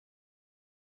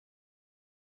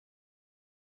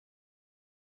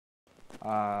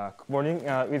Good morning.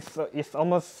 It's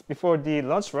almost before the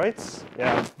lunch, right?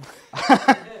 Yeah.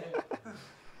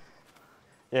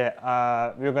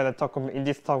 Yeah. We're gonna talk in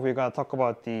this talk. We're gonna talk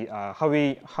about the how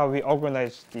we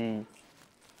organize the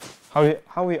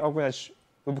how we organize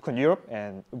Ubucon Europe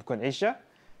and Ubucon Asia,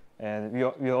 and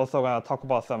we're also gonna talk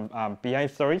about some behind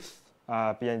stories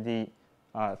behind the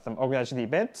some organizing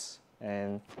events.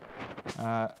 And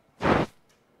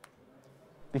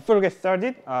before we get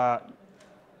started,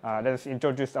 let us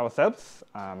introduce ourselves.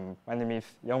 My name is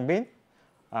Youngbin.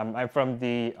 I'm from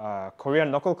the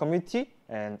Korean local community,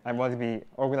 and I'm one of the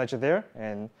organizers there.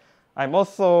 And I'm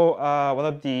also one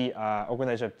of the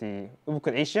organizers of the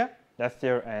Ubucon Asia last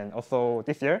year and also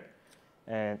this year.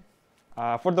 And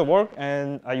for the work,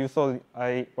 and I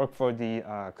work for the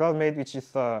CloudMate, which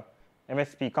is a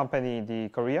MSP company in the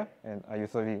Korea, and I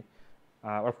usually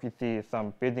work with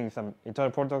some building some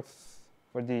internal products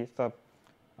for the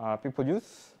people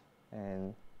use.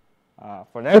 And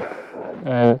for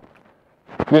that,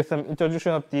 we have some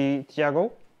introduction of the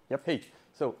Tiago. Yep. Hey,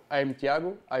 so I'm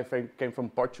Tiago. I came from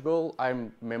Portugal.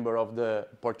 I'm a member of the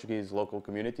Portuguese local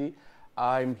community.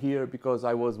 I'm here because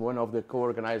I was one of the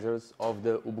co-organizers of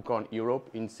the Ubucon Europe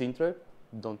in Sintra.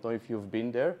 Don't know if you've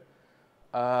been there,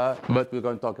 but we're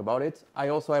going to talk about it. I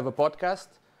also have a podcast.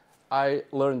 I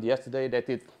learned yesterday that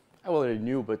I already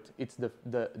knew, but it's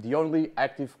the only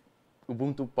active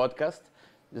Ubuntu podcast,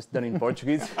 just done in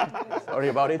Portuguese. Sorry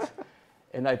about it.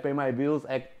 And I pay my bills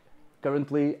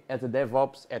currently as a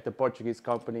DevOps at a Portuguese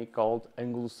company called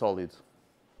Angulo Solid.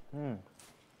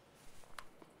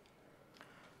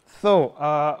 So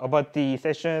about the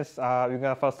sessions, we're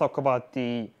gonna first talk about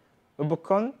the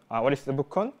Ubucon. What is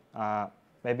Ubucon?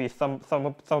 Maybe some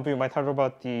of you might heard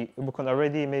about the Ubucon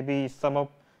already. Maybe some of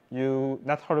you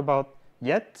not heard about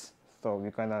yet. So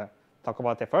we're gonna talk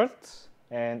about that first.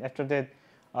 And after that,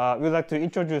 we'd like to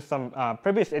introduce some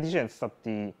previous editions of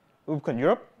the Ubucon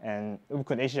Europe and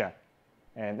Ubucon Asia.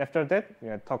 And after that, we're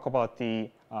going to talk about the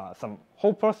some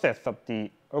whole process of the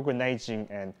organizing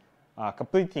and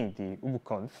completing the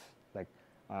Ubucons, like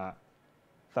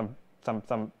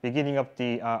some beginning of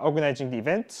the organizing the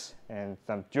event, and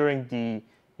some during the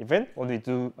event, what we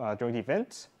do during the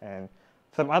event, and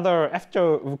some other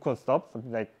after Ubucon stuff,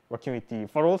 something like working with the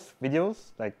photos,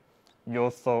 videos, like we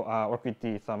also work with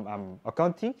the some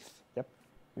accounting. Yep,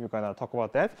 we're gonna talk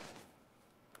about that.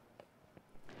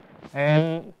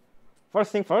 And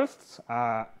first thing first,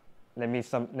 let me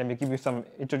give you some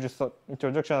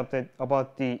introduction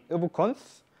about the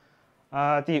Ubucons.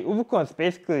 The Ubucons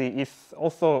basically is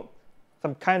also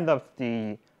some kind of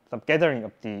some gathering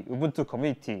of the Ubuntu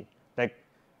community. Like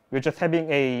we're just having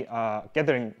a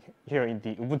gathering here in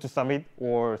the Ubuntu Summit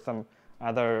or some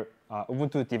other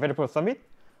Ubuntu Developer Summit.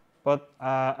 But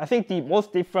I think the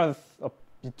most difference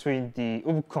between the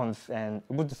Ubucons and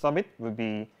Ubuntu Summit will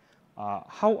be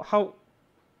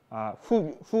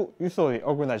who usually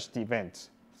organize the event.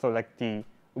 So like the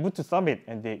Ubuntu Summit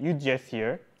and the UDS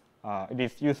here, it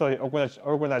is usually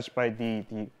organized by the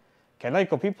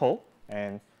canonical people.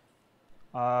 And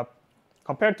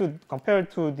compared to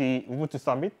the Ubuntu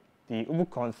Summit, the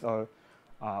Ubucons are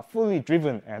fully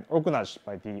driven and organized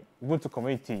by the Ubuntu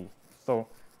community. So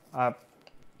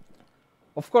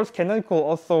of course, Canonical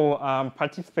also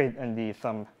participate in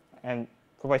and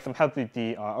provide some help with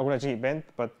the organizing event.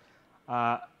 But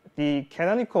the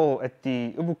Canonical at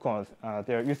the Ubucons,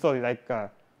 they're usually like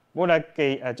more like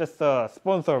just a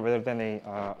sponsor rather than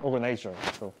a organizer.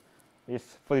 So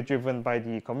it's fully driven by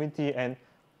the community. And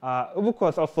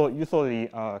Ubucons also usually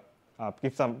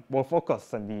give some more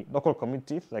focus on the local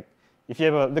communities. Like if you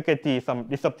ever look at some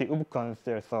list of the Ubucons,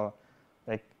 there's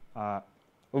like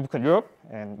Ubucon Europe,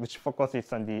 and which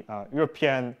focuses on the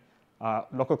European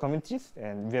local communities,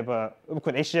 and we have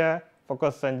Ubucon Asia,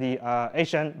 focused on the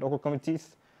Asian local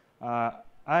communities.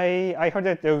 I heard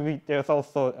that there's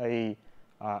also a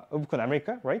Ubucon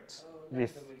America, right?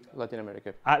 Latin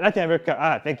America. Latin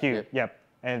America. Thank you. Yep. Yep.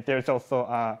 And there's also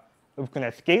Ubucon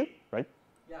at scale, right?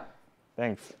 Yeah.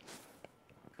 Thanks.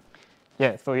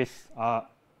 Yeah. So it's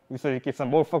usually gives some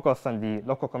more focus on the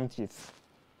local communities.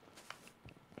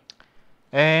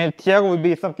 And Tiago will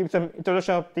give some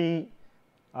introduction of the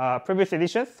previous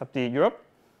editions of the Europe.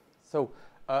 So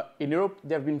in Europe,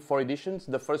 there have been 4 editions.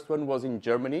 The first one was in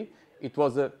Germany. It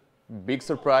was a big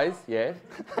surprise. Yeah,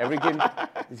 everything.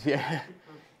 Yeah,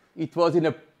 it was in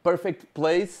a perfect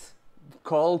place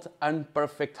called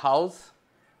Unperfect House.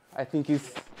 I think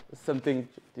it's something.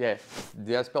 Yeah,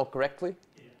 did I spell correctly?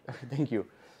 Yeah. Thank you.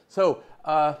 So.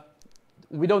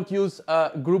 We don't use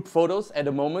group photos at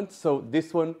the moment, so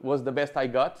this one was the best I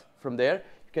got from there.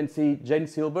 You can see Jane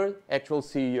Silber, actual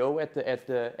CEO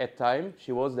at time.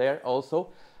 She was there also.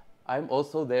 I'm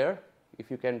also there.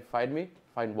 If you can find me,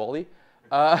 find Wally.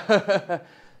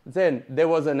 Then there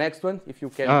was a next one. If you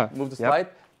can move the slide.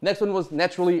 Next one was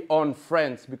naturally on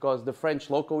France, because the French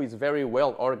loco is very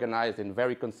well organized and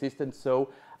very consistent. So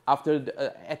after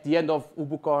at the end of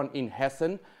Ubucon in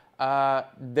Hessen,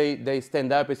 they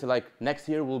stand up and say like, next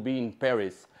year we'll be in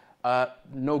Paris.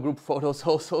 No group photos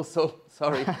also, so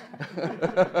sorry.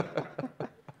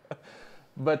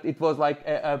 But it was like,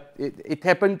 it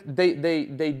happened,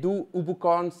 they do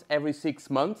Ubucons every 6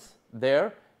 months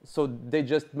there, so they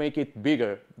just make it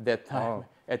bigger that time,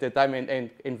 at the time,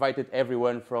 and invited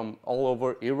everyone from all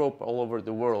over Europe, all over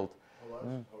the world. How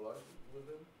large was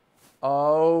it?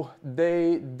 Oh,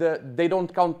 they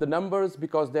don't count the numbers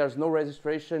because there's no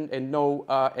registration and no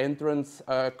entrance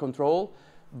control.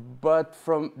 But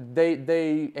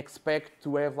they expect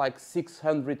to have like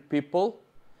 600 people,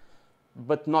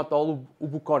 but not all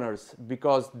Ubuconers,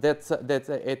 because that's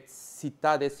at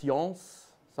Cité des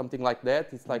Sciences, something like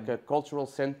that. It's like a cultural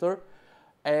center,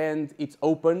 and it's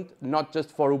opened not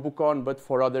just for Ubucon but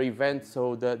for other events.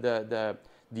 So the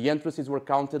entrances were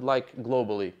counted like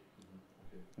globally.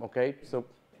 Okay, so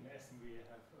in Essen we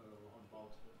have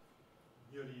about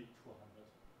nearly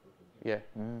 200. yeah.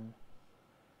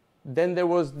 Then there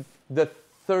was the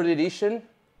third edition,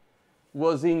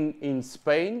 was in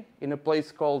Spain, in a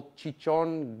place called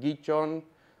Gijon,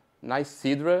 nice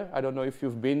Sidra. I don't know if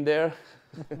you've been there.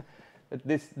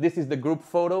 This is the group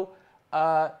photo.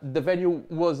 The venue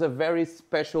was a very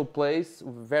special place,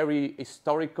 very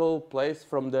historical place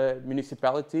from the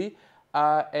municipality,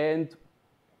 and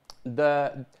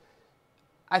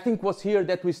I think was here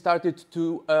that we started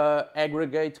to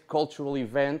aggregate cultural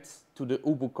events to the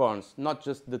Ubucons, not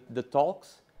just the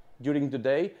talks during the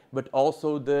day, but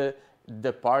also the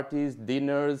parties,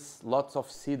 dinners, lots of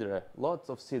sidra.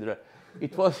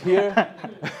 It was here.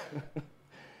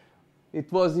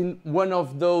 It was in one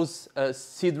of those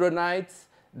sidra nights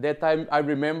that I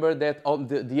remember that on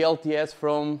the LTS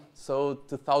from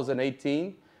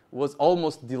 2018 was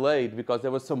almost delayed because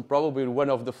there was some probably one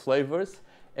of the flavors,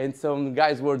 and some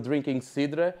guys were drinking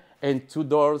sidra. And two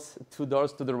doors to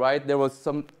the right, there was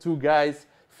two guys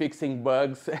fixing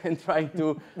bugs and trying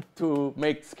to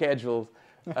make schedules.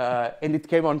 And it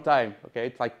came on time, okay?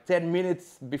 It's like 10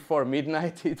 minutes before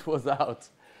midnight, it was out.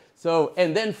 So,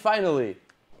 and then finally,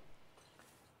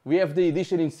 we have the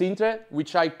edition in Sintra,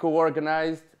 which I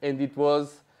co-organized, and it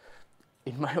was,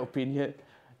 in my opinion,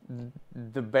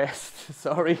 the best,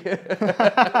 sorry.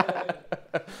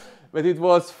 But it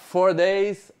was 4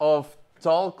 days of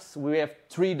talks. We have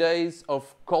 3 days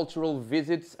of cultural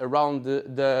visits around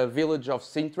the village of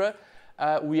Sintra.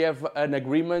 We have an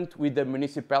agreement with the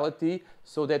municipality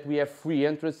so that we have free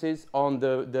entrances on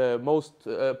the most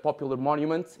popular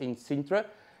monuments in Sintra.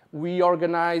 We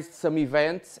organized some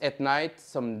events at night,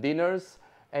 some dinners,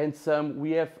 and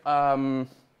we have an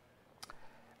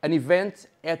event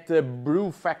at the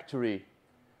brew factory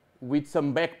with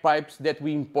some bagpipes that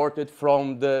we imported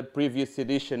from the previous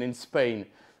edition in Spain.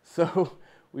 So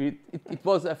it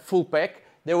was a full pack.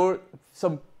 There were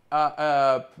some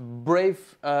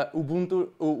brave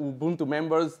Ubuntu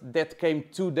members that came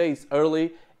 2 days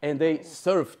early, and they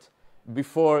served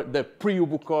before the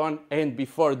pre-Ubucon and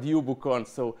before the Ubucon.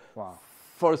 So wow.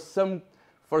 for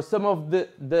some of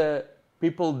the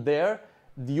people there,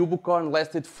 the Ubucon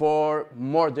lasted for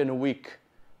more than a week.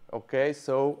 Okay,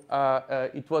 so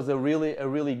it was a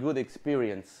really good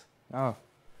experience. Oh,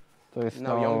 so it's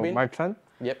Now now Youngbin? my turn.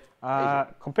 Yep.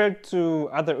 Compared to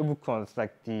other Ubucons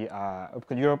like the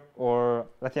Ubucon Europe or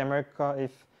Latin America,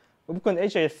 Ubucon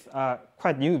Asia is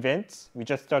quite new event. We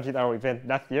just started our event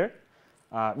last year,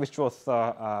 which was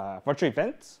a virtual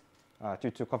event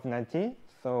due to COVID-19.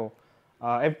 So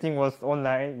everything was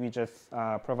online. We just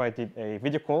provided a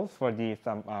video calls for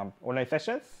some online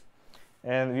sessions.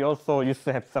 And we also used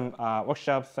to have some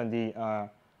workshops on the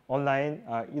online.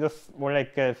 It was more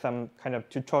like some kind of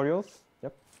tutorials.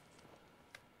 Yep.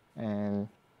 And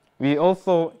we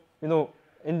also,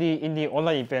 in the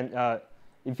online event,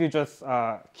 if you just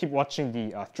keep watching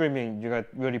the streaming, you get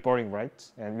really boring,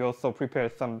 right? And we also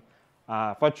prepared some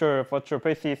virtual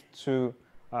places to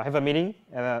have a meeting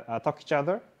and talk each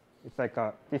other. It's like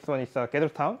this one is Gather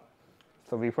Town.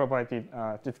 So we provided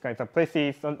these kinds of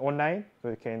places online so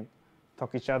you can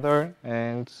talk each other.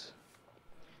 And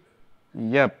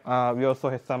yep, we also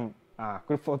had some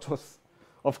group photos,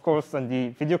 of course, on the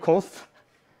video calls.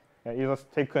 It was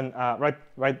taken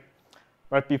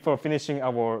right before finishing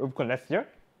our Ubucon last year,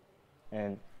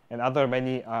 and other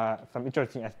many some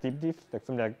interesting activities.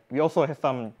 Like we also had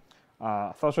some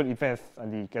social events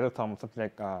and the gather time, something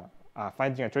like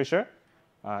finding a treasure.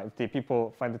 If the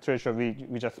people find the treasure,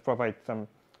 we just provide some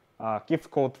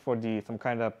gift code for some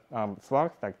kind of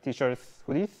swag like t-shirts,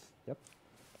 hoodies. Yep.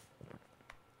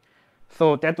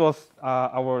 So that was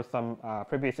our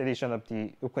previous edition of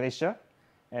the Ubucon Asia.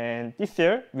 And this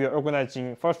year, we are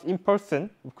organizing first in-person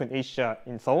Ubucon Asia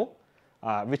in Seoul,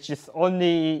 which is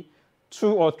only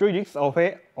 2 or 3 weeks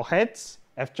ahead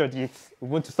after this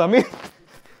Ubuntu Summit.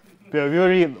 We are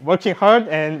really working hard,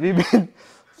 and we've been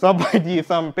submitting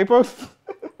some papers.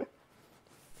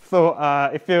 So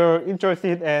if you're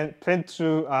interested and plan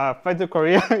to fly to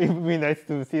Korea, it would be nice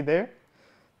to see there.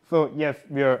 So yes,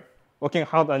 we are working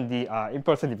hard on the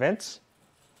in-person event.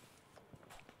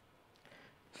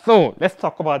 So let's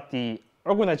talk about the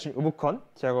organizing Ubucon.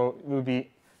 Tiago will be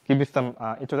giving some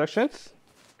introductions.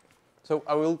 So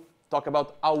I will talk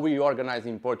about how we organize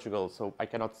in Portugal. So I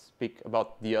cannot speak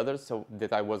about the others, so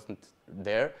that I wasn't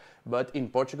there. But in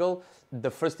Portugal,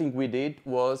 the first thing we did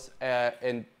was,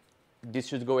 and this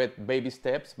should go at baby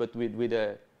steps, but with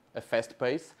a fast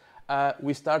pace.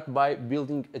 We start by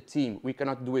building a team. We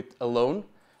cannot do it alone.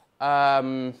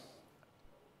 And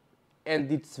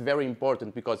it's very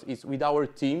important because it's with our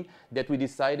team that we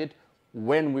decided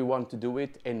when we want to do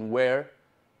it and where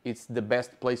it's the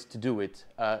best place to do it.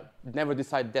 Never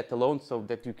decide that alone, so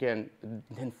that you can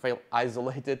then feel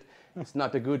isolated. It's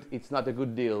not a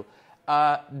good deal.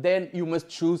 Then you must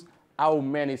choose how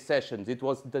many sessions. It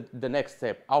was the next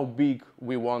step. How big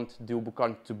we want the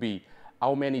Ubucon to be.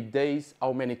 How many days,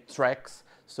 how many tracks,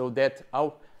 so that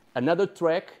another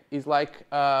track is like,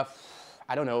 I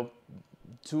don't know,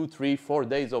 2, 3, 4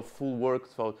 days of full work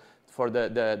for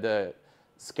the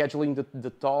scheduling the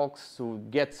talks, to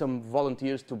get some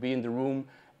volunteers to be in the room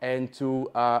and to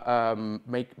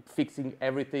fixing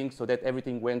everything so that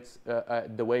everything went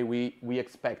the way we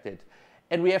expected.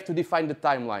 And we have to define the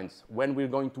timelines, when we're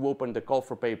going to open the call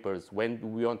for papers, when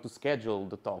we want to schedule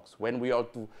the talks, when we are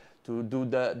to do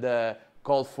the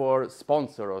call for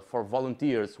sponsor or for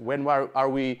volunteers, when are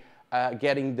we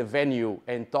getting the venue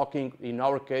and talking. In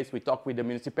our case, we talk with the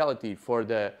municipality for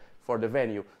the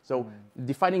venue. So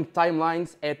defining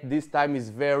timelines at this time is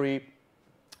very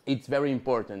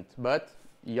important. But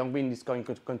Youngbin is going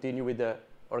to continue with the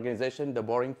organization, the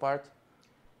boring part.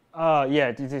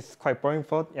 Yeah, this is quite boring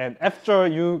part. And after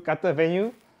you got the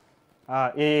venue,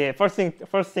 first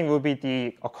thing will be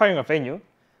the acquiring a venue.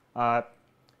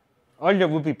 Earlier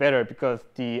would be better because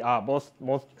the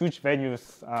most huge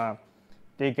venues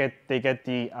they get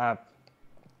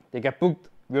booked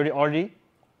very early.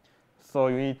 So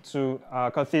you need to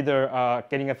consider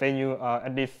getting a venue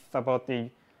at least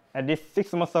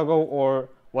 6 months ago or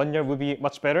 1 year would be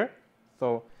much better.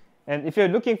 So, and if you're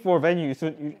looking for a venue,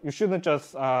 you shouldn't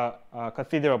just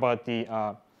consider about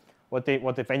what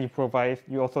the venue provides.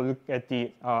 You also look at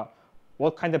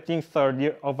what kind of things are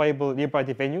available nearby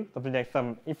the venue, something like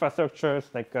some infrastructures,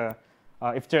 like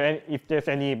if there's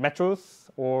any metros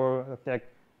or like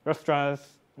restaurants.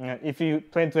 If you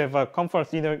plan to have a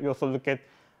conference dinner, you also look at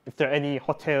if there are any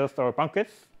hotels or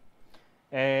banquets.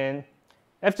 And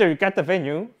after you get the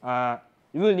venue,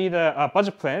 you will need a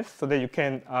budget plan so that you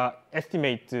can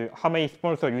estimate how many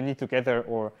sponsors you need to gather,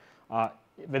 or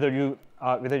whether you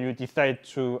decide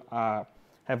to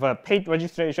have a paid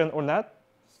registration or not.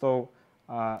 So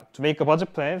to make a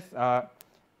budget plan,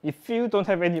 if you don't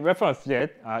have any reference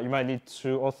yet, you might need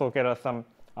to also get some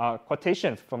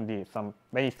quotations from some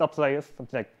many suppliers.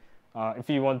 Something like if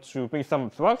you want to bring some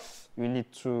swags, you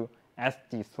need to ask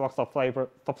the swag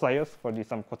suppliers for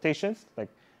some quotations. Like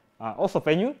also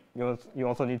venue, you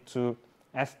also need to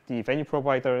ask the venue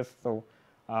providers. So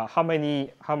how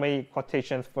many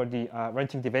quotations for the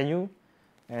renting the venue,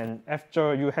 and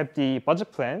after you have the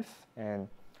budget plans, and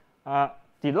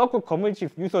the local community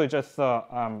is usually just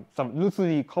some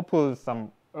loosely coupled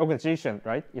organization,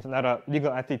 right? It's not a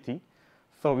legal entity.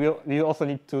 So we also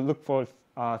need to look for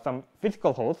some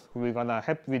physical hosts who are gonna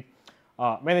help with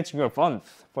managing your funds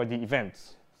for the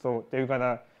events. So they're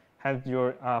gonna have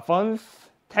your funds,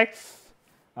 tax,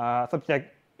 something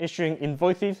like issuing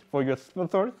invoices for your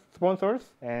sponsors,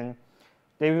 and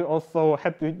they will also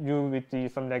help you with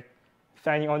something like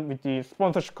signing on with the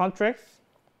sponsorship contracts,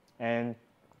 and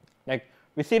like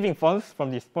receiving funds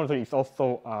from the sponsor is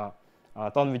also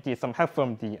done with some help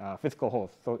from the physical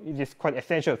host. So it is quite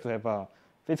essential to have a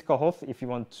physical host if you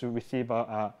want to receive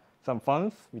some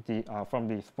funds from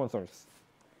the sponsors.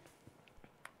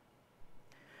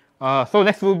 So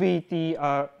next will be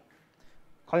the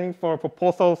calling for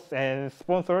proposals and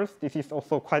sponsors. This is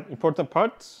also quite important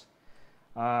part.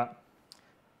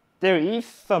 There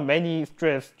is many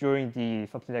stress during the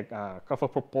something like call for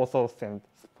proposals and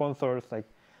sponsors. Like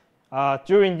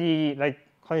during the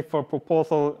calling for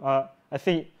proposal, I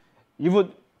think you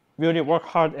would really work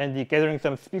hard and gathering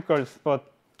some speakers,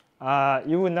 but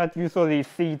you would not usually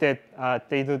see that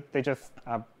they just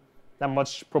not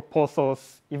much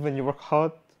proposals even you work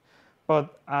hard.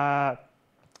 But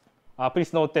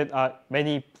please note that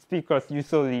many speakers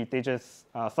usually they just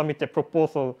submit their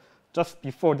proposal just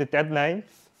before the deadline,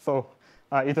 so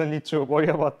you don't need to worry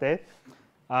about that.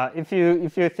 If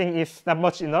you think it's not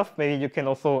much enough, maybe you can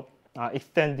also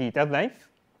extend the deadlines.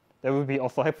 That would be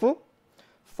also helpful,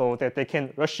 so that they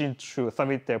can rush in to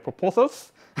submit their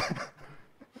proposals.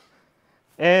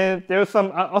 And there's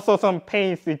also some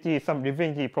pains with some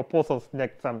reviewing the proposals.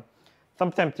 Like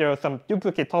sometimes there are some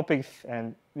duplicate topics,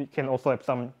 and we can also have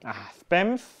some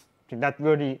spams not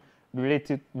really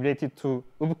related to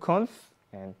Ubucons,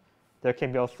 and there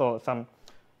can be also some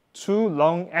too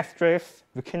long abstracts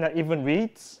we cannot even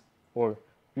read or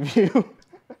review.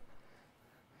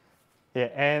 Yeah,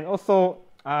 and also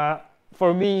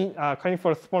for me, calling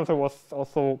for a sponsor was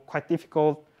also quite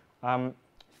difficult.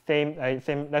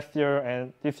 Same last year,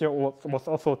 and this year was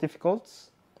also difficult.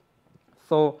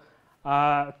 So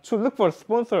to look for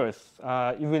sponsors,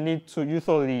 you will need to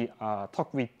usually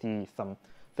talk with the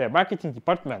marketing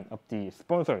department of the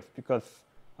sponsors, because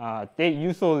they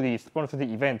usually sponsor the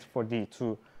event for the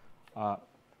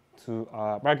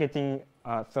marketing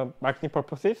some marketing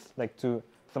purposes, like to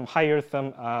hire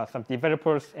some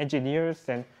developers, engineers,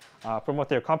 and promote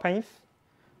their companies.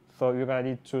 So you're gonna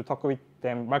need to talk with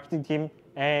them marketing team,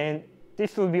 and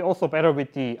this will be also better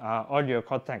with the earlier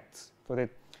contacts, so that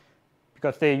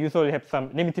because they usually have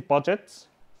some limited budgets,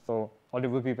 so earlier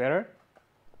will be better.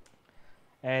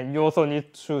 And you also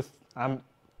need to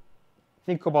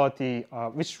think about the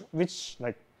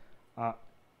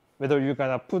whether you're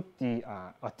gonna put the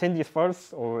attendees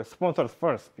first or sponsors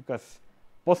first, because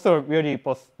both are really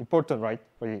important, right?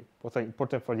 Both are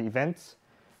important for the events.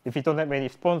 If you don't have any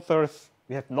sponsors,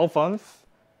 we have no funds.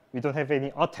 We don't have any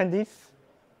attendees.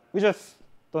 We just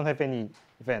don't have any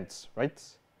events, right?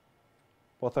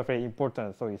 Both are very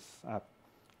important, so it's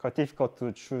quite difficult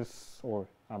to choose, or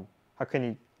how can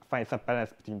you find some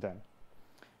balance between them?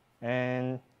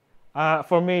 And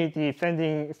for me, the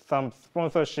sending some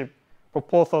sponsorship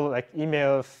proposal, like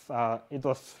emails, it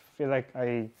was feel like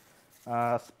I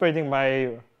spreading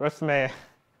my resume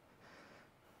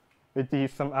with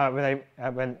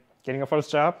when getting a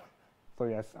first job. So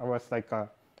yes, I was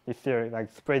this year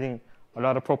spreading a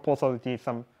lot of proposals with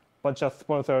some bunch of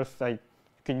sponsors. Like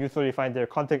you can usually find their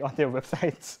contact on their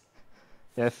websites.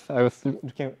 Yes, I was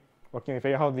working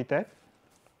very hard with that.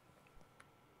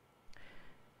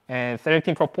 And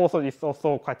selecting proposal is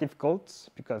also quite difficult,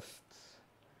 because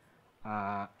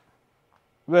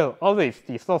always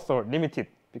the slots are limited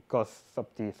because of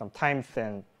some times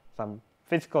and some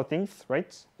physical things,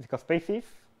 right? Physical spaces.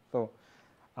 So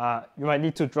you might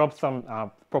need to drop some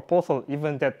proposal,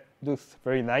 even that looks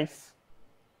very nice.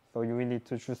 So you will need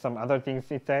to choose some other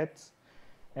things instead.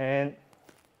 And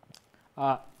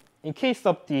in case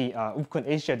of the Ubucon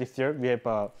Asia this year, we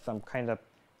have some kind of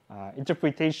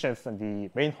interpretations on the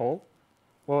main hall.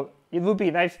 Well, it would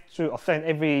be nice to assign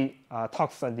every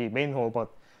talks on the main hall, but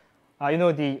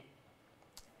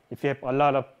if you have a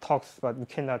lot of talks, but you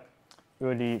cannot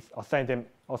really assign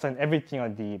everything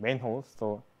on the main hall.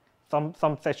 So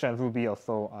some sessions will be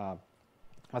also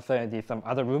assigned in some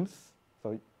other rooms.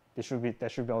 So that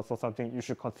should be also something you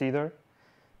should consider.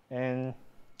 And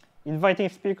inviting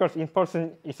speakers in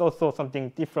person is also something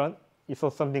different. It's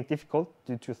also something difficult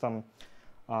due to some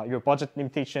your budget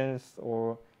limitations,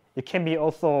 or it can be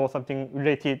also something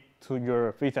related to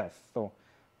your visas. So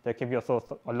there can be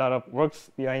also a lot of works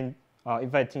behind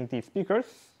inviting the speakers,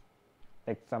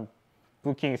 like some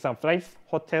booking some flights,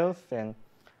 hotels, and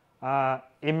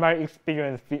in my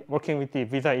experience, working with the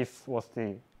visa was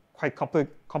the quite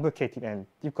complicated and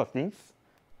difficult things.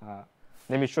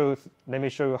 Let me show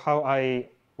you how I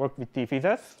work with the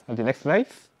visas on the next slide.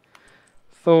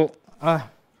 So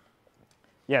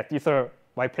yeah, these are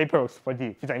my papers for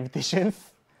the visa invitations.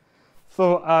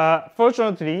 So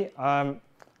fortunately,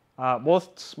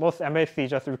 most embassy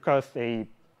just requires a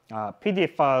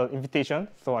PDF file invitation,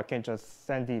 so I can just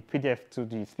send the PDF to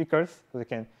the speakers so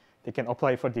they can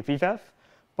apply for the visas.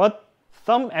 But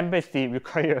some embassy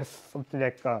requires something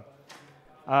like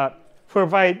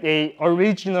provide a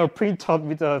original printout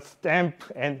with a stamp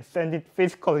and send it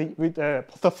physically with the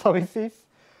postal services.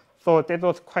 So that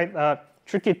was quite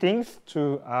tricky things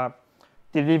to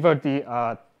deliver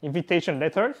the invitation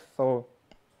letters. So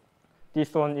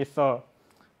this one is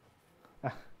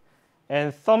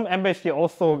and some embassy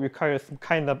also requires some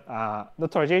kind of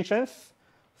notarizations.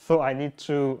 So I need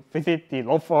to visit the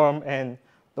law firm and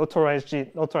notarize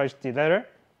the letter.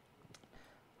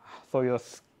 So it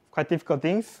was quite difficult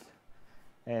things.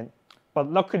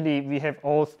 But luckily, we have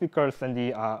all speakers in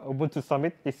the Ubuntu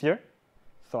Summit this year.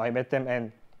 So I met them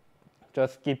and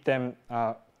just give them,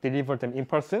 deliver them in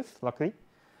person, luckily.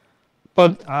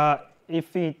 But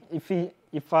if I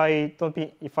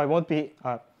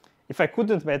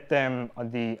couldn't meet them on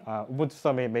the Ubuntu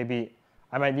Summit, maybe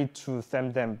I might need to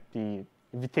send them the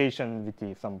invitation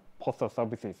with some postal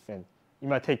services, and it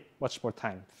might take much more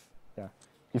time. Yeah,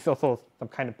 it's also some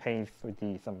kind of pain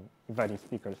with some inviting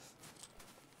speakers.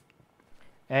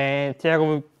 And Tiago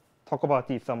will talk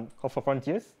about some call for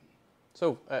volunteers.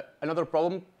 So another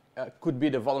problem could be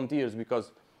the volunteers,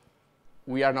 because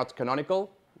we are not canonical.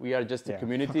 We are just a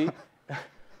community.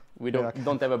 We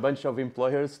don't have a bunch of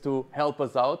employers to help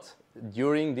us out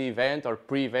during the event or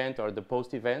pre-event or the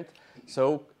post-event.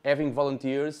 So having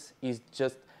volunteers is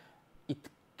just, it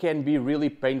can be really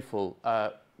painful.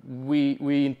 We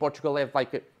in Portugal have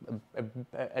like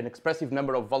an expressive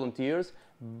number of volunteers,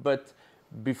 but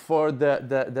before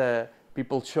the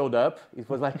people showed up, it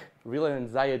was like real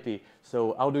anxiety.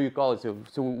 So how do you call it?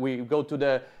 So we go to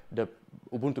the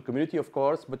Ubuntu community, of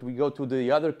course, but we go to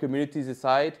the other communities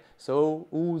aside. So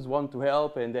who's want to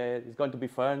help? And it's going to be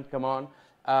fun. Come on.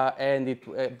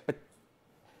 But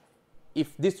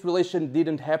if this relation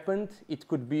didn't happen, it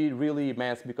could be really a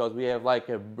mess, because we have like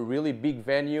a really big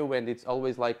venue, and it's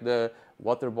always like the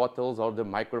water bottles or the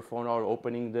microphone, or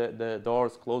opening the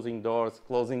doors, closing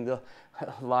the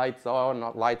lights on,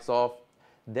 not lights off,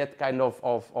 that kind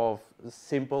of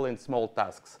simple and small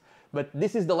tasks. But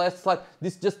this is the last slide.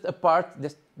 This is just a part,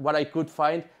 just what I could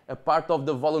find, a part of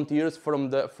the volunteers from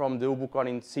the Ubucon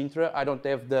in Sintra. I don't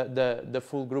have the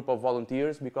full group of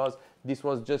volunteers, because this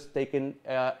was just taken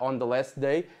on the last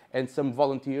day, and some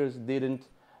volunteers didn't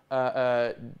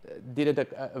have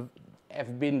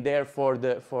been there for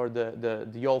the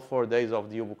all 4 days of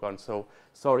the Ubucon. So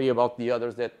sorry about the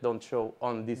others that don't show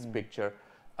on this picture.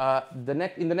 In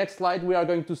the next slide, we are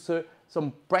going to see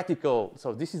some practical.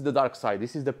 So this is the dark side.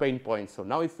 This is the pain point. So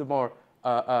now it's the more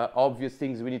obvious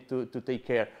things we need to take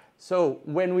care. So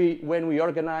when we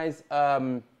organize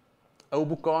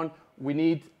Ubucon, we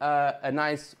need a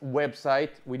nice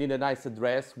website. We need a nice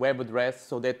web address,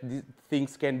 so that these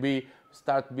things can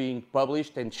start being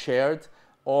published and shared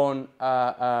on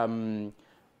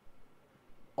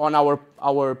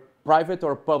our private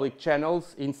or public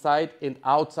channels inside and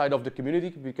outside of the community,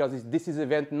 because this is an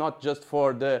event not just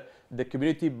for the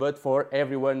community, but for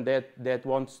everyone that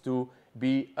wants to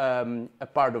be a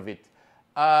part of it.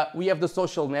 We have the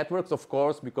social networks, of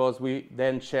course, because we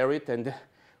then share it, and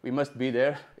we must be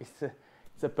there. It's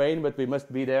a pain, but we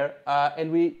must be there.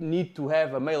 And we need to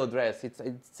have a mail address.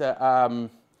 It's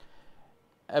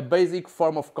a basic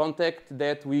form of contact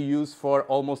that we use for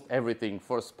almost everything,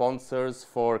 for sponsors,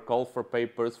 for call for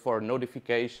papers, for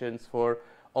notifications, for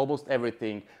almost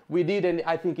everything. We did, and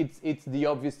I think it's the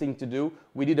obvious thing to do.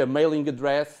 We did a mailing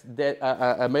address,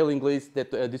 a mailing list,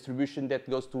 a distribution that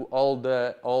goes to all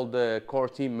the core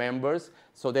team members,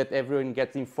 so that everyone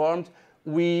gets informed.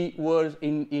 We were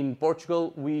in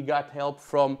Portugal. We got help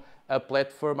from a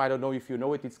platform. I don't know if you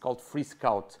know it. It's called Free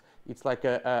Scout. It's like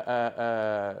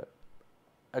a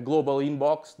global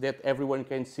inbox that everyone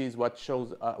can see what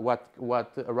shows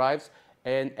what arrives,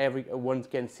 and everyone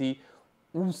can see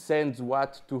who sends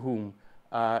what to whom.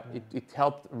 It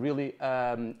helped really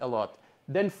a lot.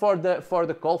 Then for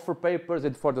the call for papers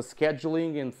and for the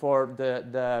scheduling and for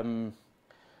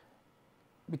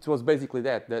it was basically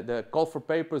that, the call for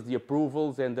papers, the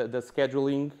approvals, and the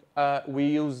scheduling. We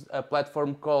used a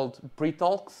platform called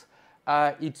Pre-Talks.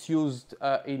 It's used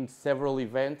in several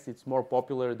events. It's more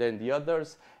popular than the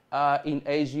others. In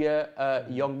Asia,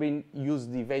 Youngbin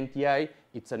used Eventii.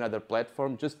 It's another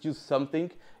platform. Just use something.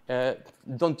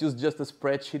 Don't use just a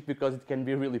spreadsheet, because it can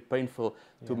be really painful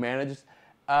to manage.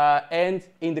 And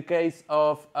in the case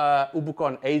of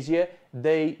Ubucon Asia,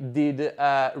 they did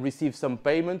receive some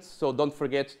payments. So don't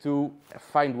forget to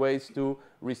find ways to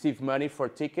receive money for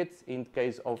tickets. In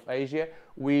case of Asia,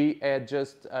 we had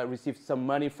just received some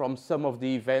money from some of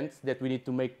the events that we need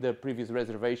to make the previous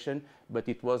reservation, but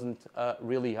it wasn't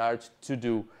really hard to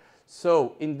do.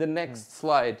 So in the next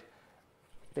slide,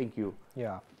 thank you.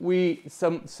 Yeah.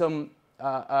 Some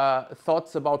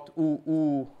thoughts about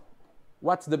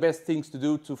what's the best things to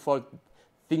do for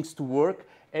things to work,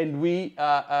 and we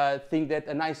think that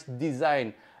a nice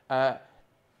design.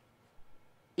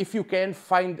 If you can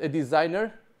find a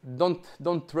designer,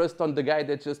 don't trust on the guy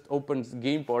that just opens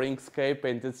GIMP or Inkscape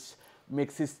and just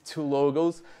mixes two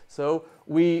logos. So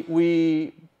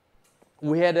we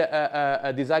we had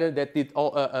a designer that did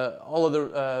all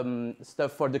other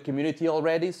stuff for the community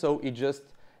already, so he just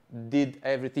did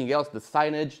everything else, the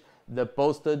signage, the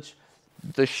postage,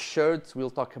 the shirts.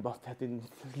 We'll talk about that in...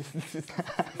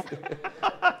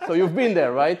 So you've been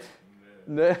there, right?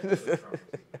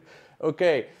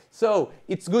 Okay, so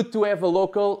it's good to have a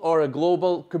local or a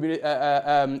global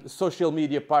social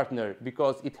media partner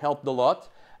because it helped a lot.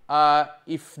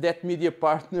 If that media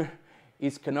partner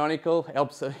is Canonical,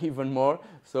 helps even more.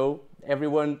 So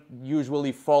everyone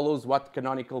usually follows what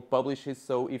Canonical publishes.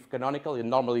 So if Canonical, it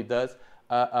normally does,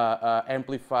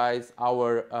 amplifies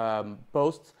our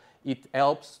posts, it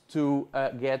helps to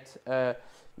get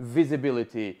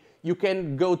visibility. You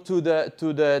can go to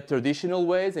the traditional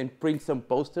ways and print some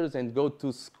posters and go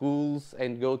to schools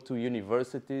and go to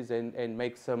universities and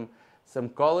make some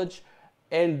college.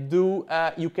 And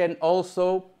you can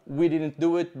also, we didn't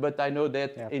do it, but I know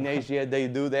that in Asia they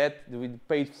do that. We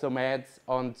paid some ads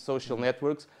on social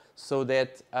networks so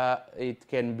that it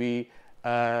can be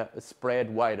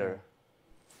spread wider.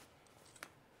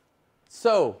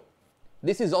 So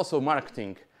this is also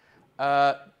marketing.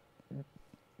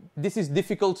 This is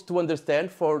difficult to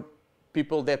understand for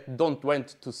people that don't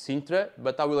went to Sintra,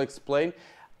 but I will explain.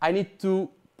 I need to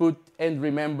put and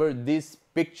remember this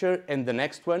picture and the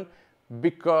next one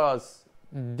because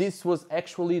this was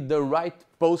actually the right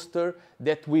poster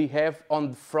that we have on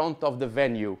the front of the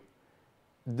venue.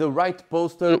 The right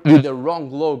poster with the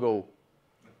wrong logo.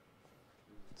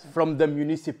 It's from the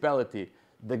municipality,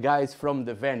 the guys from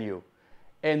the venue.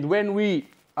 And when we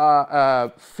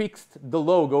fixed the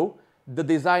logo, the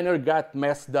designer got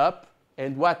messed up,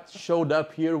 and what showed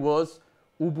up here was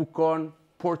Ubucon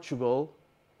Portugal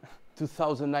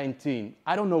 2019.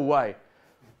 I don't know why,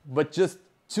 but just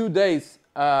 2 days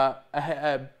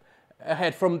ahead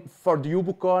for the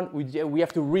Ubucon, we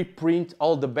have to reprint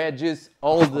all the badges,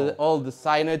 all the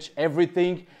signage,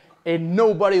 everything, and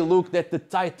nobody looked at the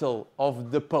title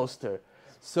of the poster.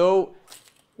 So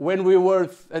when we were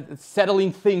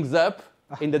settling things up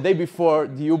in the day before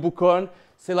the Ubucon,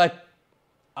 say like,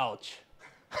 ouch.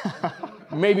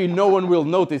 Maybe no one will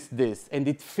notice this. And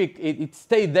it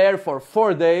stayed there for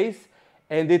 4 days,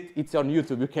 and it's on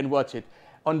YouTube. You can watch it.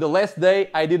 On the last day,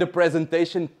 I did a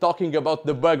presentation talking about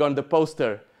the bug on the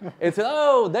poster. And said,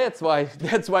 oh, that's why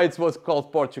it was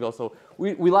called Portugal. So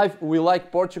we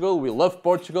like Portugal, we love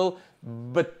Portugal,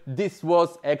 but this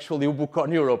was actually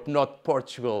Ubucon Europe, not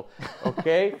Portugal.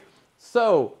 Okay?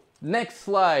 So, next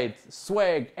slide,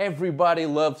 swag. Everybody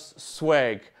loves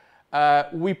swag.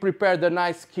 We prepared a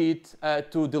nice kit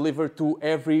to deliver to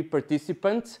every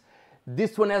participant.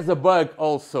 This one has a bug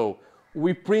also.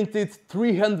 We printed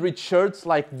 300 shirts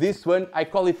like this one. I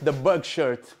call it the bug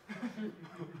shirt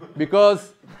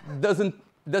because it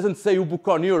doesn't say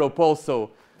Ubucon Europe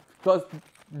also. Because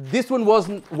this one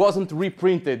wasn't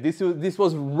reprinted. This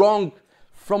was wrong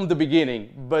from the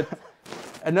beginning. But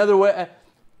another way,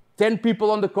 10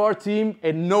 people on the core team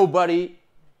and nobody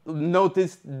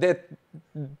noticed that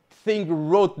thing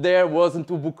wrote there wasn't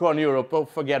Ubucon Europe. Oh,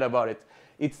 forget about it.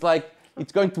 It's like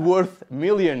it's going to worth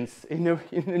millions in the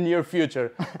near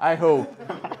future. I hope.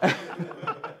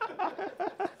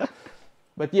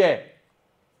 But yeah,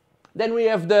 then we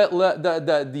have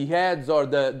the heads or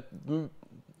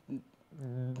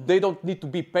they don't need to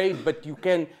be paid, but you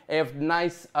can have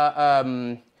nice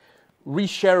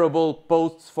reshareable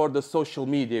posts for the social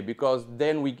media because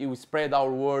then we spread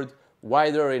our word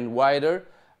wider and wider.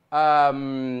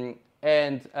 And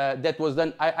that was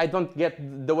done. I don't get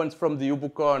the ones from the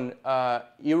Ubucon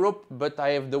Europe, but I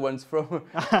have the ones from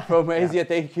Asia. Yeah.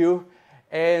 Thank you.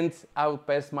 And I'll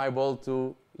pass my ball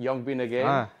to Youngbin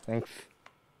again. Thanks.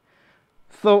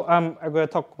 So I'm going to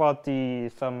talk about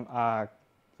something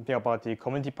about the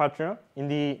community partner. In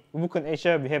the Ubucon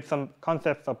Asia, we have some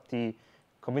concepts of the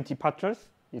community partners.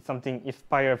 It's something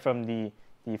inspired from the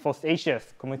First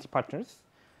Asia's community partners.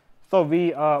 So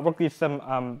we work with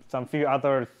some few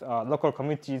other local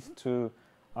communities to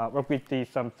work with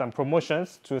some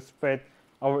promotions to spread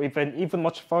our event even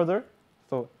much further.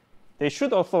 So they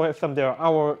should also have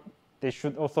they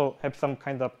should also have some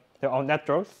kind of their own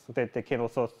networks so that they can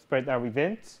also spread our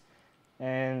events.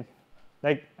 And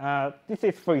like this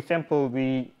is, for example,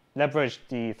 we leverage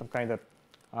some kind of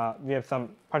we have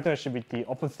some partnership with the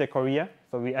OpenStack Korea.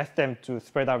 So we ask them to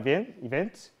spread our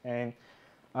events. And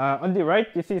on the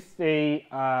right, this is a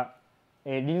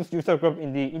Linux user group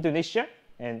in Indonesia,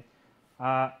 and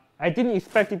I didn't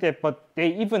expect it, but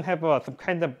they even have some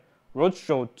kind of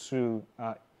roadshow to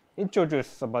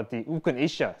introduce about the Ubucon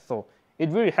Asia. So it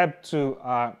really helped to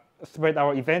spread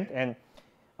our event, and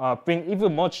bring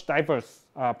even much diverse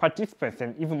participants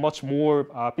and even much more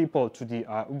people to the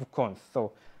Ubucons.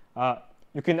 So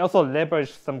you can also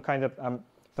leverage some kind of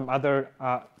some other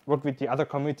work with the other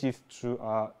communities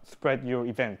to spread your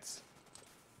events.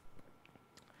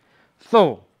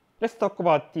 So let's talk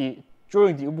about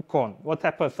during the Ubucon, what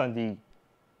happens on the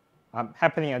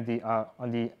happening at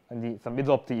the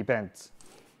middle of the event.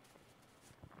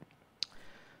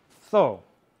 So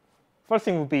first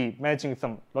thing would be managing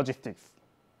some logistics.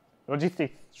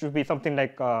 Logistics should be something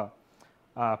like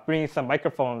bringing some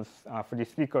microphones for the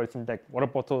speakers and like water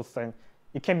bottles, and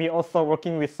it can be also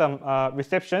working with some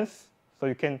receptions, so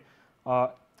you can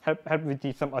help with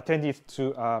some attendees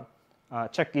to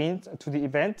check in to the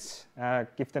event,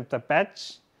 give them the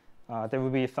badge. There will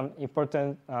be some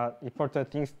important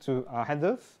things to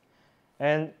handle.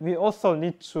 And we also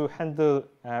need to handle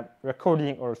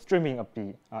recording or streaming of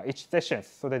the each session,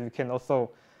 so that we can also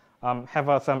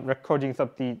have some recordings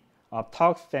of the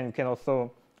talks, and you can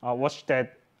also watch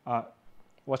that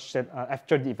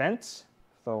after the event.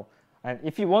 So, and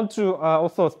if you want to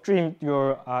also stream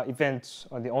your event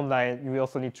on the online, you will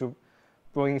also need to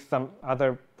bring some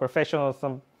other professionals,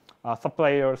 some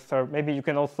suppliers, or maybe you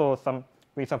can also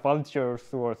bring some volunteers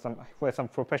who have some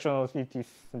professionalities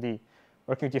in the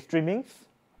working with the streamings.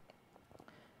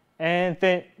 And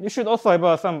then you should also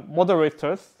have some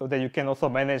moderators, so that you can also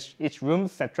manage each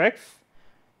rooms and tracks,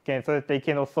 okay, so that they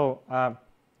can also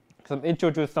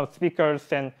introduce some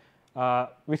speakers and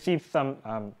receive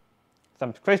some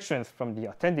questions from the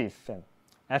attendees and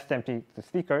ask them to the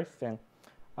speakers. And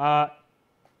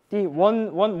the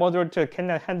one moderator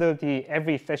cannot handle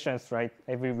every sessions, right?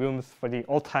 Every rooms for the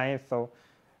all time. So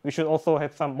we should also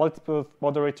have some multiple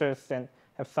moderators and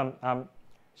have some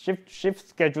shift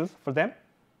schedules for them.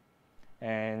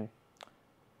 And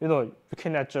you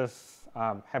cannot just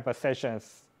have a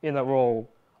sessions in a row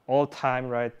all time,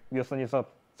 right? We also need some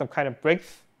kind of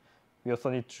breaks. We also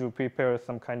need to prepare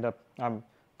some kind of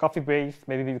coffee breaks.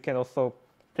 Maybe we can also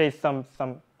place some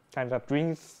kind of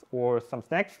drinks or some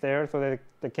snacks there, so that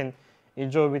they can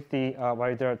enjoy with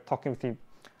while they're talking with the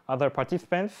other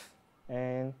participants.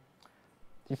 And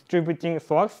distributing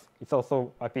swags is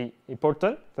also be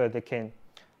important, so that they can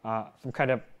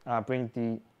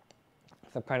bring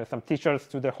some T-shirts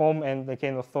to their home, and they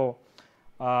can also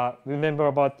remember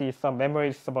about some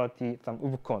memories about some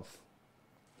Ubucons.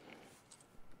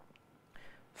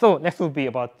 So next will be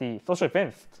about the social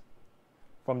events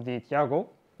from the Tiago.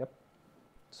 Yep.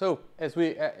 So as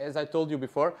I told you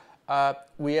before,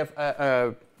 we have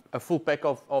a full pack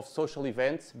of social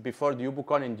events before the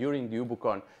Ubucon and during the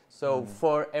Ubucon. So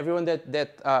for everyone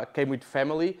that came with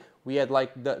family, we had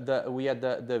like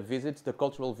the visits, the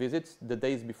cultural visits, the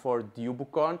days before the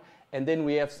Ubucon, and then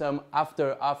we have some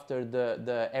after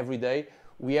the everyday.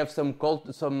 We have some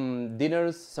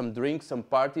dinners, some drinks, some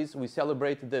parties. We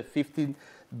celebrated the 15th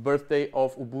birthday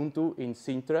of Ubuntu in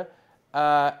Sintra,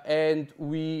 and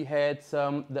we had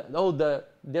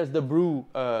there's the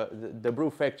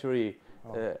brew factory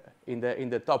in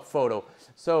the top photo.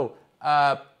 So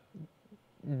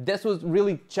this was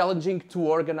really challenging to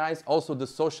organize also the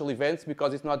social events,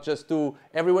 because it's not just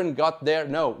everyone got there.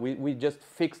 No, we just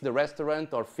fixed the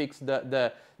restaurant or fixed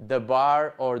the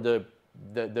bar or the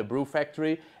brew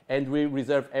factory, and we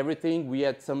reserved everything. We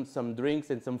had some drinks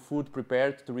and some food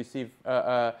prepared to receive,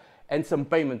 and some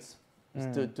payments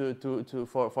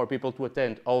for people to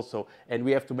attend also. And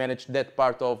we have to manage that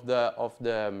part of the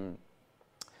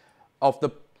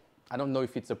I don't know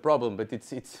if it's a problem, but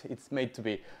it's made to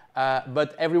be.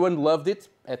 But everyone loved it.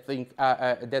 I think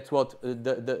that's what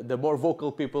the more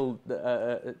vocal people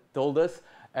told us,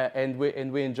 and we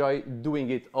enjoy doing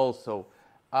it also.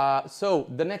 So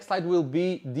the next slide will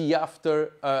be the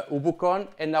after Ubucon,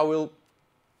 and now we'll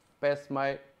pass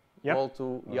my ball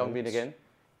to Youngbin again.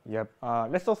 Yep.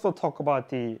 Let's also talk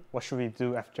about what should we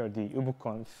do after the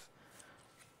Ubucons.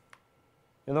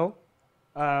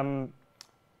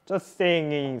 Just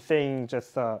saying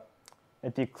just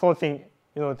at the closing,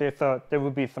 there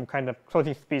will be some kind of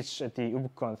closing speech at the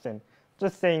Ubucons, and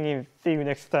just saying see you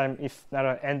next time is not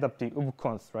an end of the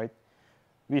Ubucons, right?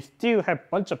 We still have a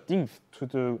bunch of things to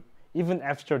do even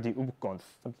after the Ubucons.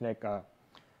 Something like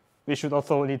we should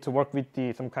also need to work with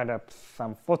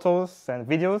some photos and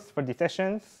videos for the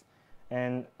sessions,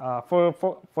 and for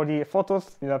the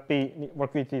photos, we will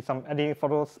work with some editing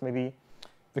photos. Maybe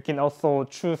we can also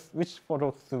choose which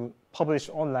photos to publish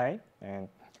online. And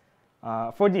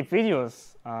for the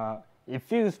videos,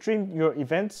 if you stream your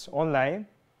events online,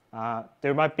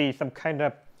 there might be some kind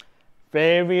of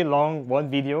very long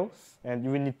videos, and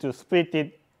you will need to split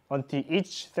it onto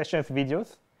each session's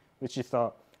videos, which is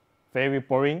a very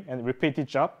boring and repeated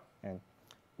job. And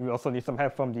you also need some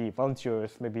help from the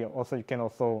volunteers. Maybe also you can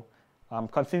also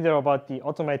consider about the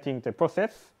automating the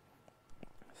process.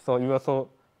 So you also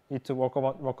need to work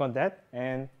on that,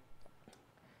 and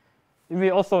we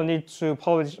also need to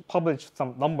publish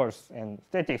some numbers and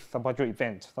statistics about your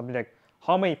event, something like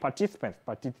how many participants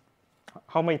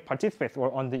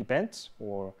were on the event,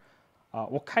 or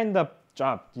what kind of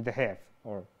job did they have,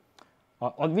 or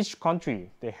on which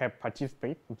country they have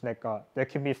participated. Like there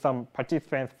can be some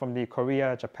participants from the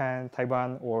Korea, Japan,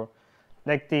 Taiwan, or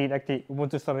like the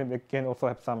Ubuntu Summit. We can also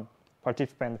have some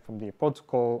participants from the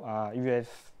Portugal, US,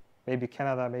 maybe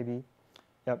Canada, maybe.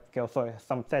 Yep, we can also have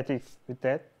some statistics with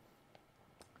that.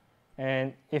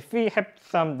 And if we have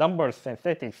some numbers and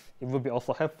statistics, it will be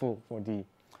also helpful for the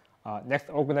next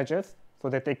organizers, so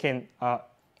that they can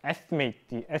estimate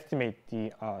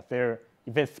their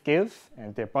event skills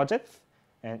and their budgets.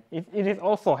 And it is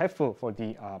also helpful for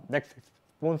the next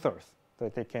sponsors, so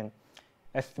that they can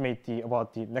estimate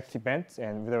about the next event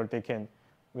and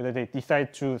whether they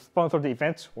decide to sponsor the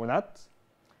event or not.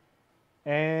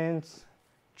 And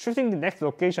choosing the next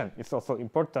location is also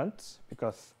important,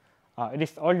 because it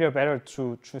is earlier better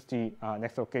to choose the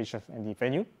next location and the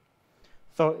venue.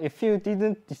 So if you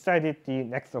didn't decide the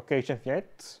next location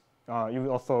yet, you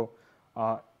will also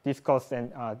discuss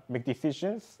and make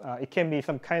decisions. It can be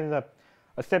some kind of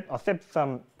accept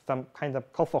some kind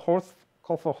of call for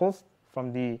host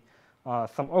from the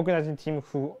some organizing team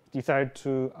who decide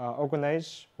to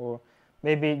organize, or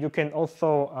maybe you can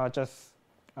also just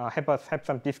have us have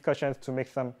some discussions to make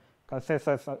some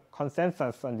consensus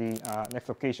on the next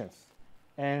locations.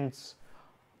 And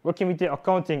working with the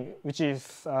accounting, which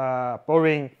is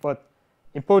boring but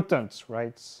important,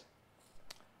 right?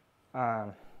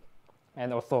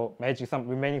 And also managing some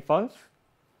remaining funds.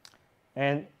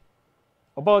 And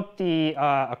about the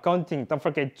accounting, don't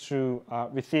forget to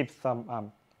receive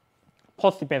some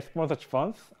post-event sponsorship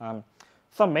funds.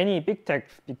 Many big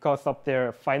techs, because of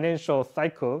their financial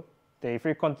cycle, they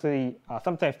frequently,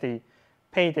 sometimes they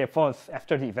pay their funds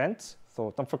after the event.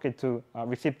 So don't forget to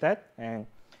receive that. And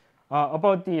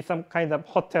about some kind of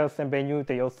hotels and venue,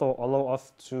 they also allow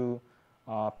us to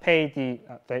pay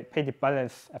the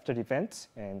balance after the event.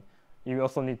 And you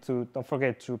also need to, don't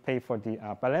forget to pay for the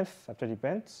balance after the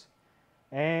event.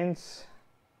 And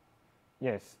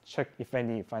yes, check if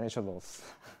any financial loss.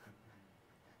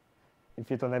 If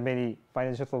you don't have any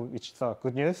financial loss, which is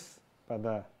good news,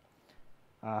 but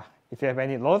if you have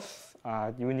any loss,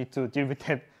 you need to deal with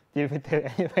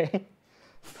it anyway.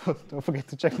 So don't forget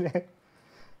to check that.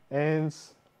 And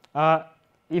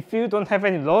if you don't have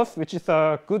any loss, which is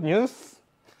good news,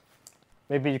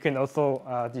 maybe you can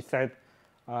also decide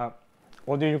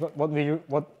what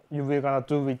you will gonna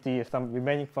do with some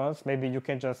remaining funds. Maybe you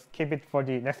can just keep it for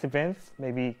the next events,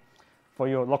 maybe for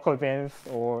your local events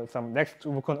or some next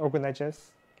Ubucon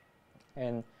organizers.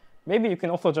 And maybe you can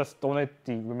also just donate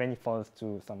the remaining funds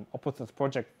to some open source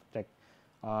project. Like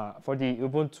for the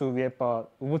Ubuntu, we have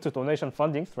Ubuntu donation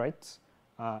fundings, right?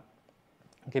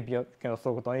 You can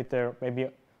also donate there. Maybe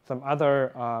some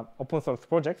other open source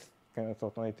projects can also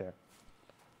donate there.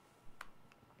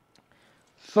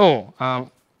 So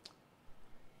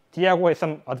Tiago has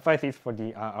some advices for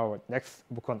our next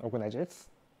Ubucon organizers.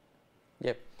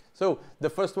 Yep. So the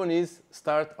first one is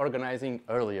start organizing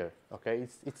earlier. Okay,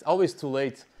 it's always too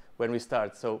late when we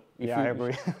start. So if I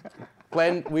agree.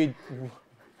 plan with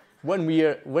 1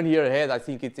 year ahead, I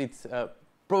think it's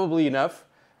probably enough.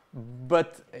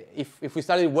 But if we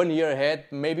started 1 year ahead,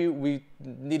 maybe we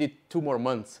needed 2 more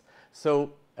months.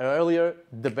 So earlier,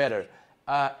 the better.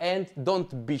 And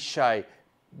don't be shy.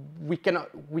 We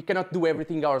cannot do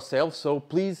everything ourselves. So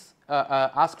please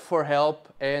ask for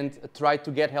help and try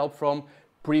to get help from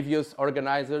previous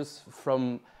organizers,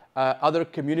 from other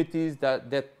communities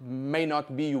that may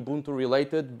not be Ubuntu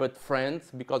related, but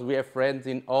friends, because we have friends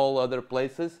in all other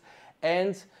places.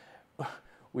 And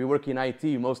we work in IT,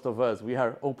 most of us. We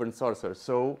are open sourcers.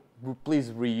 So please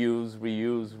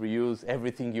reuse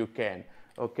everything you can.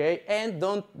 Okay? And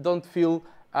don't feel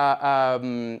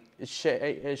ashamed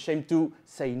to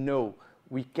say no.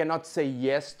 We cannot say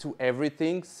yes to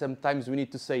everything. Sometimes we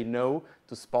need to say no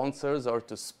to sponsors or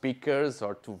to speakers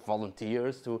or to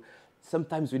volunteers.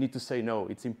 Sometimes we need to say no.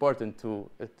 It's important to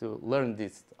learn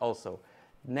this also.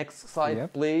 Next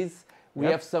slide, please. We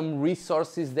have some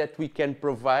resources that we can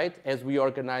provide as we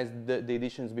organized the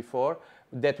editions before,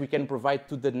 that we can provide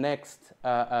to the next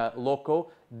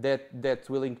loco that's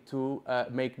willing to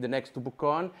make the next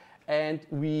Ubucon. And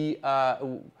we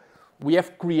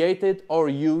have created or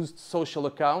used social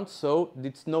accounts, so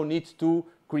it's no need to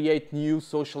create new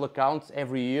social accounts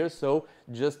every year. So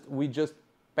we just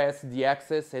pass the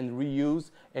access and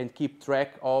reuse and keep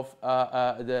track of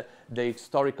the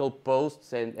historical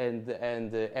posts and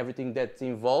everything that's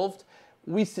involved.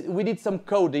 We did some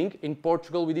coding in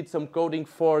Portugal. We did some coding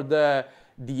for the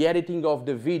editing of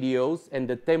the videos and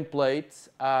the templates,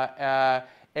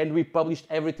 and we published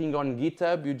everything on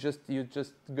GitHub. You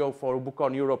just go for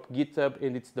Ubucon Europe GitHub,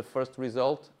 and it's the first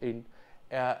result in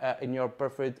your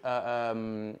preferred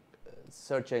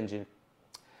search engine.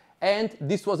 And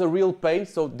this was a real pain,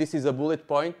 so this is a bullet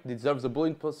point, deserves a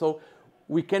bullet point. So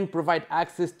we can provide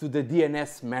access to the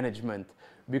DNS management,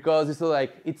 because it's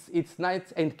like it's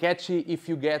nice and catchy if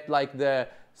you get like the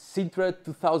Sintra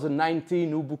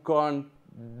 2019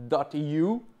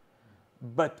 Ubucon.eu,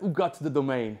 but who got the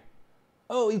domain?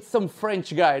 Oh, it's some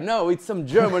French guy. No, it's some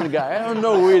German guy. I don't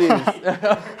know who it is.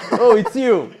 Oh, it's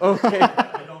you. Okay.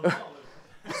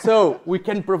 So we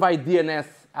can provide DNS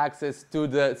access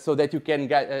to so that you can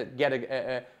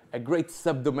get a great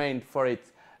subdomain for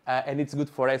it, and it's good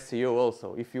for SEO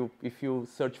also. If you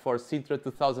search for Sintra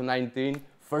 2019,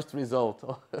 first result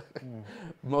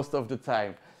most of the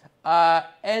time.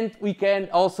 And we can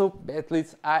also, at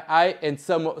least I and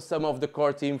some of the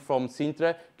core team from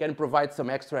Sintra can provide some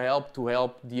extra help to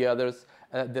help the others,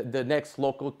 the next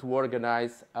local, to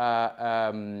organize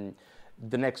the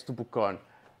next Ubucon.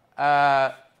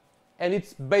 And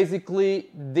it's basically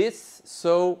this,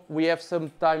 so we have some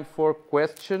time for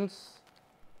questions.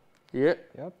 Yeah.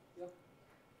 Yep.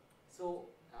 So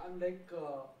I'm like,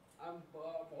 I'm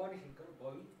born in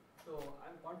Carrondo, so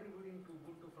I'm contributing to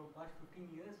Ubuntu from past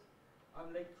 15 years. I'm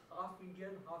like half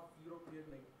Indian, half European.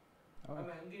 Like I'm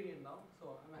a Hungarian now,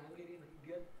 so I'm a Hungarian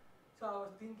Indian. So I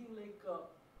was thinking like,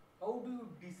 how do you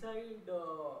decide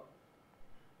the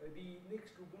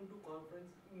next Ubuntu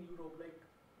conference in Europe? Like,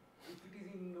 if it is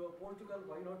in Portugal,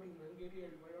 why not in Hungary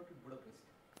and why not in Budapest?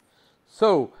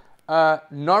 So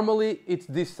normally it's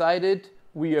decided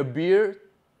with a beer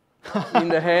in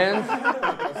the hands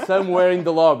somewhere in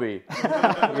the lobby.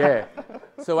 Yeah.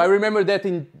 So I remember that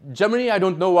in Germany, I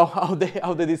don't know how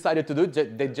they decided to do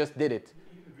it. They just did it.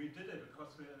 We did it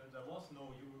because there was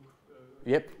no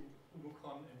Yep.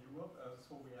 Ubucon in Europe,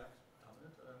 so we have done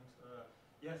it. And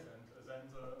yes, and then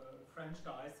the French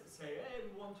guys say, hey,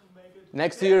 we want to make it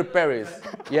Next year, Paris.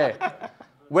 Yeah.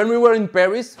 When we were in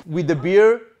Paris with the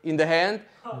beer in the hand,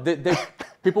 the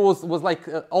people was like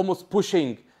almost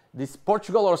pushing this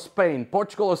Portugal or Spain,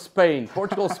 Portugal or Spain,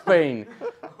 Portugal, Spain.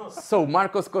 So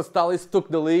Marcos Costales took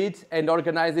the lead and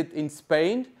organized it in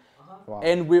Spain. Wow.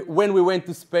 And when we went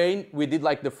to Spain, we did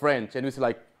like the French, and we said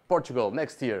like Portugal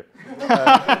next year.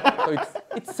 So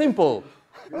it's simple.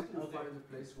 Find a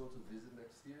place you want to visit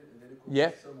next year, and then you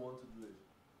Yeah. convince someone to do it.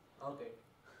 Okay.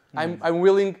 I'm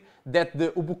willing that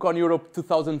the Ubucon Europe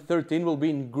 2013 will be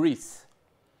in Greece.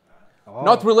 Oh.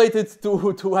 Not related to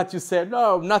what you said.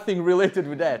 No, nothing related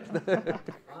with that.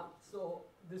 So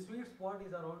the sweet spot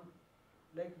is around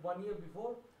like 1 year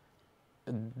before.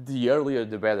 The earlier,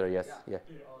 the better. Yes, yeah.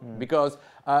 Because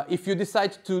if you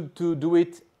decide to do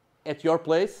it at your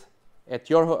place, at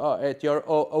your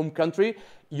home country,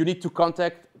 you need to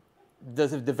contact the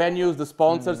venues, the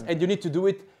sponsors, and you need to do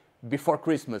it before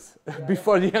Christmas,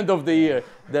 before the end of the year.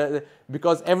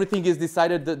 Because everything is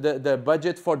decided, the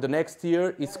budget for the next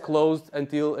year is closed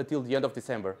until the end of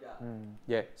December.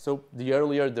 Yeah, so the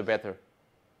earlier, the better.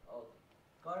 Okay.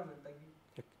 Carmen, thank you.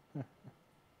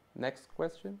 Next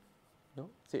question? No?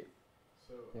 See.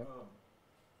 So, Yep.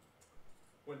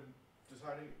 when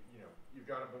deciding, you've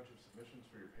got a bunch of submissions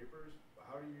for your papers.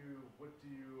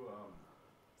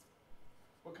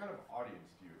 What kind of audience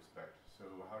do you expect? So,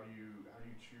 how do you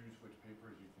choose which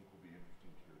papers you think will be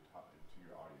interesting to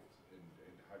your audience, and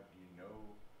how do you know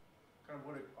kind of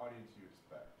what audience you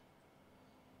expect?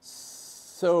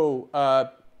 So,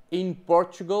 in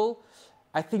Portugal,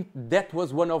 I think that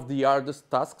was one of the hardest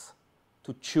tasks,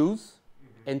 to choose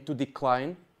and to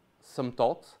decline some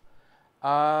talks.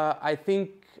 I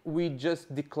think we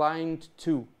just declined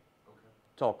 2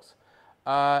 talks.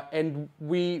 And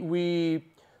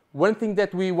one thing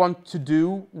that we want to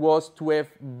do was to have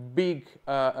big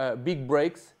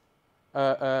breaks,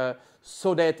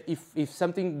 so that if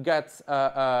something gets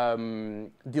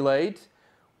delayed,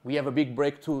 we have a big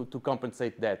break to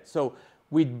compensate that. So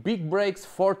with big breaks,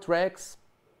 4 tracks,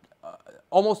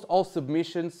 almost all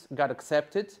submissions got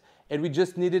accepted, and we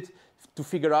just needed to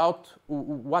figure out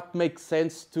what makes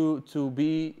sense to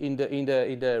be in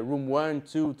the room 1,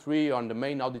 2, 3 on the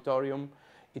main auditorium.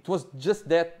 It was just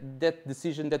that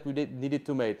decision that we needed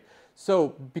to make.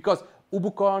 So because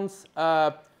Ubucons,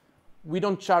 we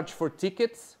don't charge for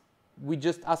tickets. We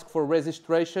just ask for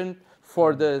registration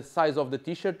for the size of the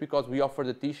T-shirt, because we offer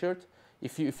the T-shirt.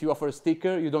 if you offer a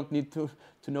sticker, you don't need to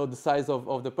know the size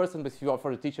of the person, but if you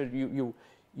offer a T-shirt, you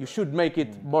should make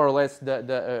it more or less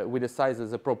with the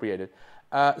sizes appropriated.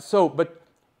 But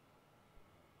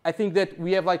I think that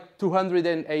we have like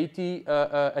 280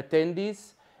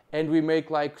 attendees, and we make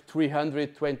like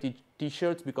 320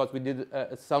 T-shirts because we did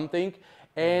something.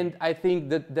 And I think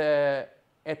that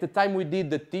at the time we did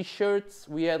the T-shirts,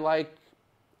 we had like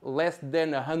less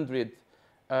than 100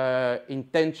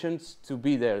 intentions to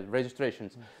be there,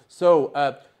 registrations. So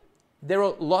there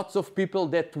are lots of people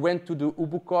that went to the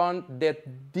Ubucon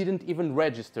that didn't even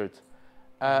register.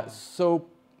 So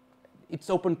it's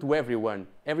open to everyone.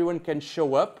 Everyone can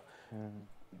show up.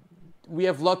 We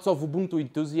have lots of Ubuntu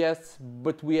enthusiasts,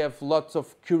 but we have lots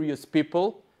of curious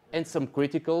people and some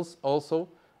criticals also.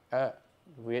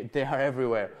 They are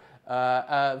everywhere.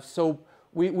 So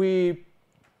we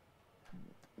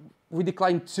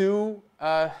declined 2.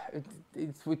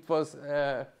 It was,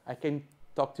 I can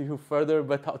talk to you further,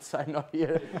 but outside, not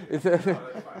here.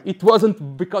 It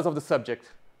wasn't because of the subject.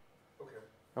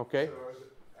 Okay? So,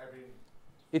 I mean,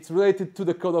 it's related to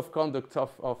the code of conduct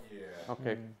of yeah.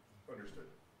 Okay. Understood.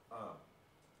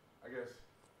 I guess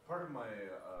part of my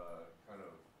kind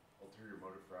of ulterior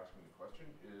motive for asking the question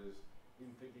is in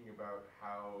thinking about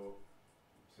how,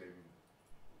 say,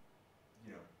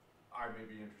 you know, I may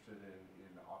be interested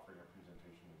in offering a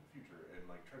presentation in the future, and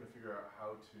like trying to figure out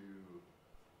how to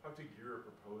gear a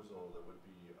proposal that would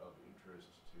be of interest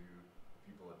to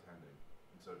people attending.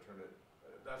 And so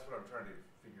that's what I'm trying to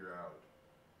figure out.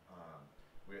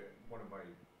 One of my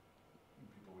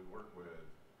people we work with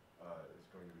is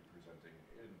going to be presenting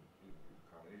in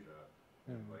Ubucon Asia,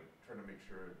 and like trying to make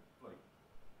sure like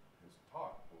his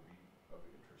talk will be of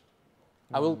interest to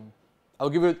people. I'll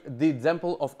give you the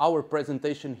example of our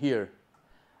presentation here.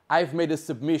 I've made a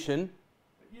submission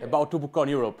about Ubucon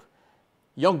Europe.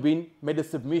 Youngbin made a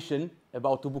submission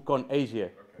about Ubucon Asia.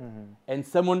 Okay. And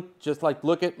someone just like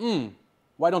look at,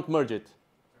 why don't merge it?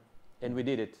 And we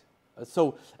did it.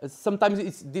 So sometimes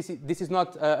this is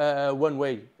not a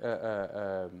one-way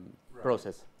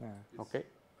process. Yeah. Okay.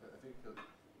 I think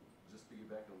just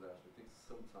piggyback on that, I think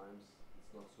sometimes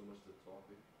it's not so much the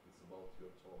topic, it's about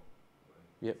your talk,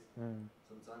 right? Yep.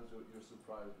 Sometimes you're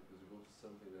surprised because you go to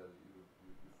something that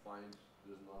you find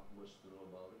there's not much to know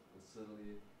about it, and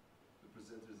suddenly the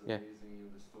presenter is amazing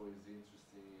and the story is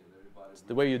interesting and everybody. It's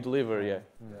the way you deliver, yeah.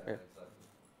 Yeah, exactly.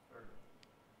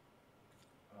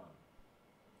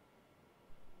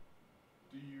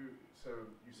 So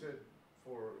you said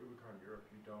for Ubucon Europe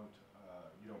you don't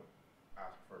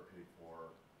ask for a paid for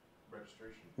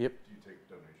registration. Yep. Do you take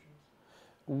donations?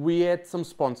 We had some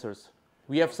sponsors.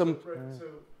 We have some.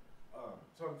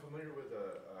 So I'm familiar with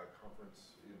a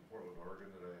conference in Portland, Oregon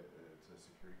it's a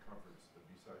security conference, the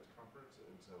B-Sides conference,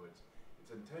 and so it's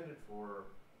intended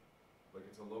for, like,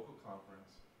 it's a local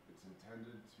conference. It's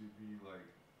intended to be like,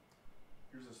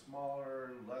 here's a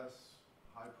smaller, less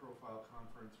high-profile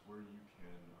conference where you can,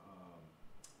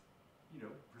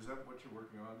 present what you're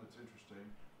working on that's interesting,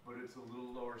 but it's a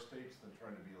little lower stakes than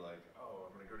trying to be like, oh,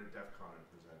 I'm going to go to DEF CON and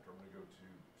present, or I'm going to go to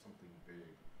something big.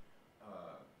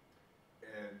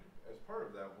 And as part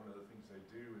of that, one of the things they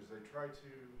do is they try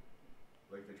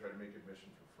to make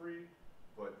admission for free,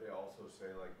 but they also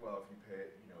say like, well, if you pay,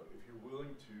 if you're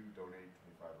willing to donate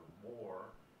 25 or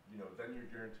more, then you're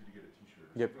guaranteed to get a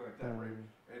T-shirt or something like that, right?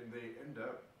 And they end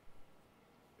up,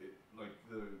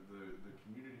 the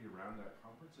community around that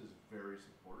conference is very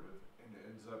supportive, and it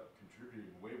ends up contributing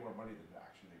way more money than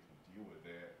actually they can deal with.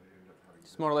 They end up having.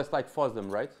 It's more or less like FOSDEM,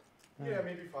 right? Yeah,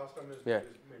 maybe FOSDEM is. Yeah. Is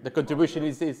maybe The contribution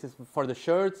is for the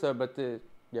shirts, but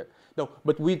yeah. No,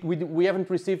 but we haven't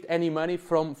received any money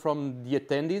from the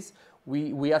attendees.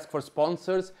 We ask for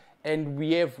sponsors, and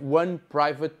we have one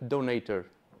private donator.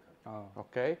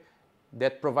 Okay,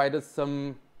 that provided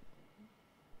some.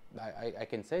 I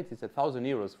can say it's 1,000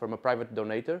 euros from a private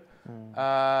donator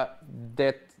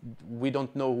that we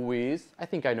don't know who he is. I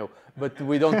think I know, but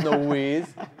we don't know who he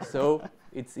is. So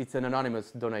it's an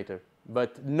anonymous donator,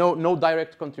 but no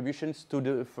direct contributions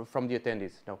from the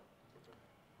attendees. No.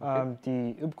 Okay.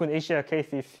 The Ubucon Asia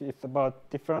case is about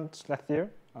different last year.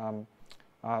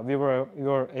 We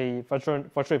were a virtual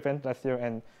event last year,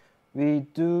 and we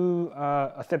do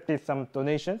accepted some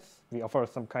donations. We offer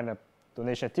some kind of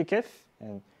donation tickets,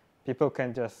 and people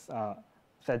can just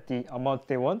set the amount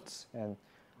they want. And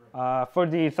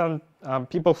for some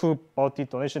people who bought the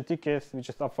donation tickets, we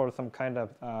just offer some kind of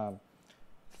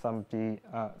some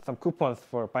coupons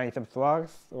for buying some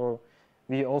swags, or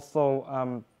we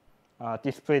also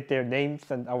display their names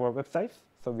on our website.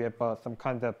 So we have some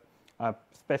kind of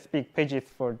specific pages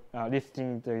for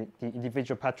listing the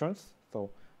individual patrons.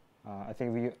 So I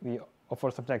think we offer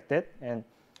something like that. And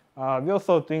we're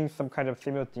also doing some kind of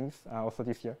similar things also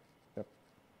this year. Yep.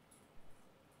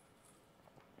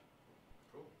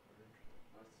 Cool.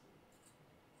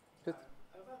 Just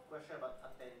I have a question about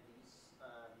attendees.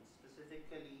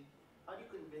 Specifically, how do you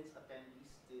convince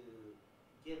attendees to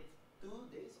give 2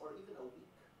 days or even a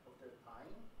week of their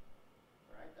time,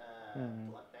 right,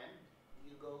 to attend?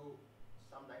 You go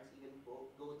sometimes even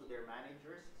go to their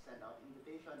managers, send out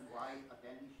invitation why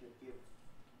attendees should give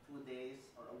 2 days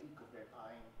or a week of their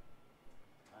time,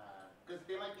 because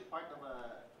they might be part of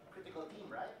a critical team,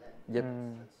 right? And Yep.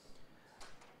 that's-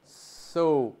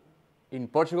 So in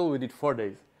Portugal we did 4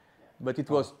 days, but it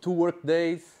was 2 work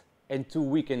days and 2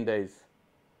 weekend days,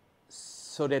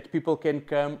 so that people can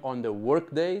come on the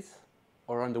work days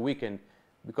or on the weekend.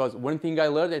 Because one thing I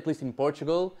learned, at least in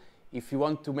Portugal, if you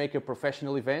want to make a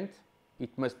professional event,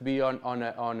 it must be on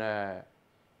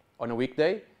a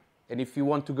weekday, and if you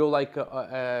want to go like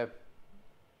a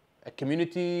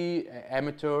community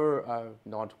amateur,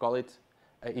 don't want to call it,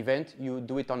 event, you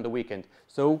do it on the weekend.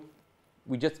 So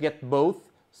we just get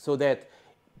both, so that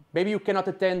maybe you cannot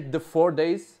attend the 4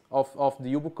 days of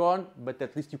the Ubucon, but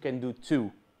at least you can do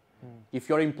 2. If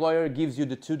your employer gives you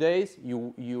the 2 days,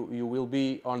 you will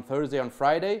be on Thursday, on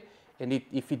Friday, and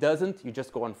if he doesn't, you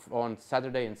just go on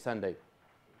Saturday and Sunday.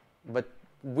 But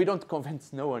we don't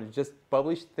convince no one, just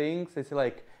publish things. It's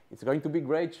like, it's going to be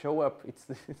great, show up. It's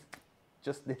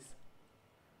just this.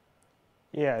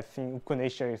 Yeah, I think Ubucon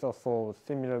Asia is also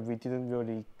similar. We didn't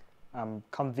really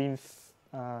convince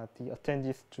the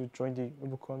attendees to join the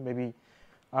Ubucon. Maybe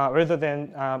rather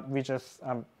than we just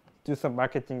do some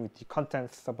marketing with the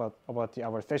contents about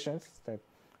our sessions.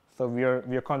 So we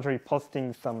are currently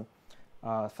posting some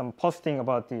posting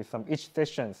about some each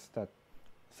sessions, that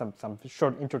some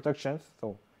short introductions.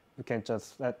 So you can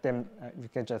just let them. You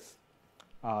can just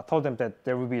tell them that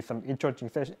there will be some interesting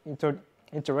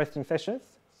sessions.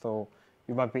 So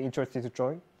you might be interested to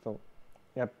join. So,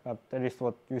 yeah, that is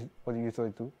what you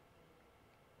usually do.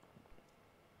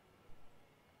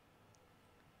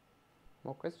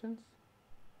 More questions?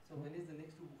 So when is the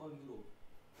next Ubucon Europe?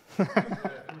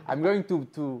 I'm going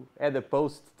to add a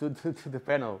post to the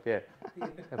panel. Yeah,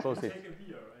 I post it. Take a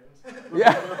beer and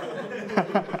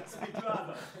Yeah. speak to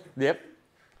others. Yep.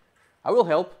 I will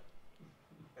help.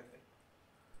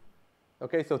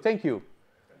 Okay, so thank you.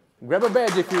 Grab a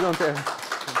badge if you don't have.